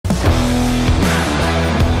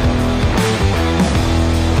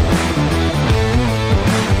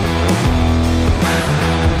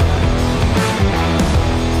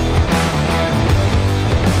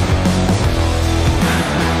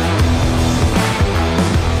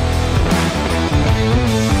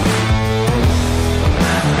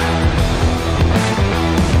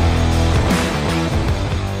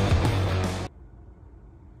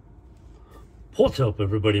What's up,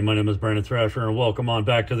 everybody? My name is Brandon Thrasher, and welcome on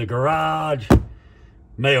back to the garage.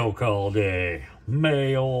 Mail call day.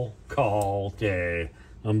 Mail call day.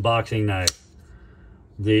 Unboxing night.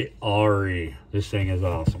 The RE. This thing is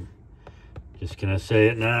awesome. Just gonna say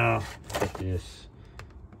it now. Cut this.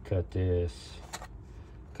 Cut this.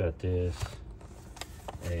 Cut this.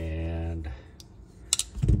 And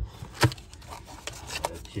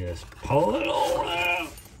just pull it all out.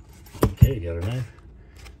 Okay, got a knife.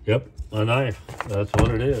 Yep, a knife. That's what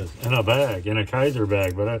it is. In a bag, in a Kaiser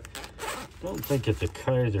bag, but I don't think it's a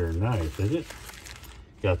Kaiser knife, is it?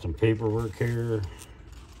 Got some paperwork here.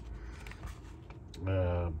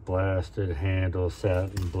 Blasted handle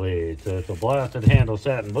satin blade. So it's a blasted handle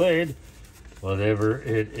satin blade, whatever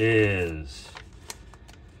it is.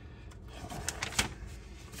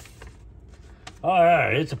 All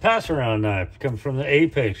right, it's a pass-around knife. Comes from the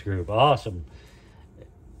Apex group. Awesome.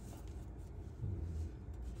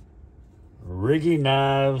 Riggy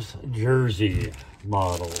Knives Jersey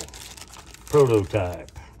model.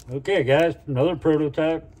 Prototype. Okay, guys, another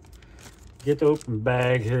prototype. Get the open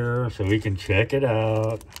bag here so we can check it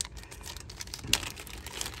out.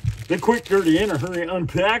 The quick, dirty, in a hurry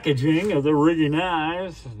unpackaging of the Riggy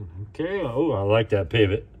Knives. Okay, oh, I like that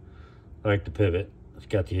pivot. I like the pivot. It's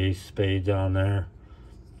got the ace of spades on there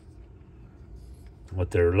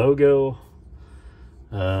with their logo.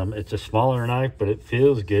 It's a smaller knife, but it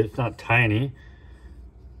feels good. It's not tiny.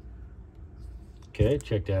 Okay,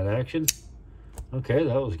 check that action. Okay,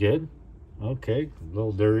 that was good. Okay, a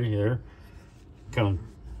little dirty here. Coming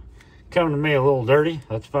to me a little dirty.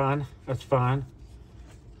 That's fine. That's fine.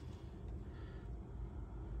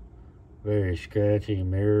 Very scratchy,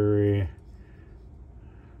 mirrory.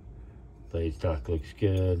 Blade stock looks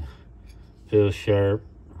good. Feels sharp.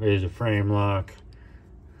 There's a frame lock.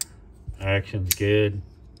 Action's good.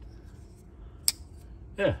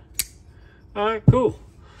 Yeah. All right, cool.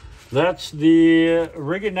 That's the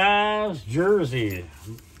Riggy Knives Jersey,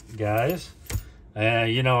 guys.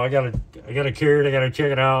 You know, I gotta carry it. I gotta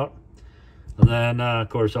check it out, and then of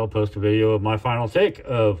course I'll post a video of my final take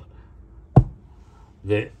of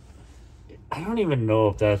the. I don't even know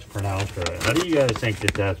if that's pronounced right. How do you guys think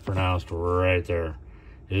that that's pronounced right there?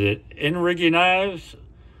 Is it in Riggy Knives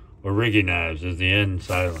or Riggy Knives? Is the N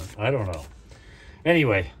silent? I don't know.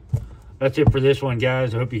 Anyway, that's it for this one,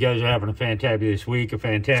 guys. I hope you guys are having a fantabulous week, a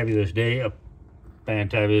fantabulous day, a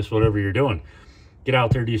fantabulous whatever you're doing. Get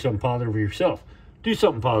out there, do something positive for yourself. Do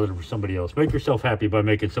something positive for somebody else. Make yourself happy by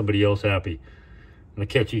making somebody else happy. I'm going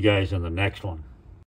to catch you guys in the next one.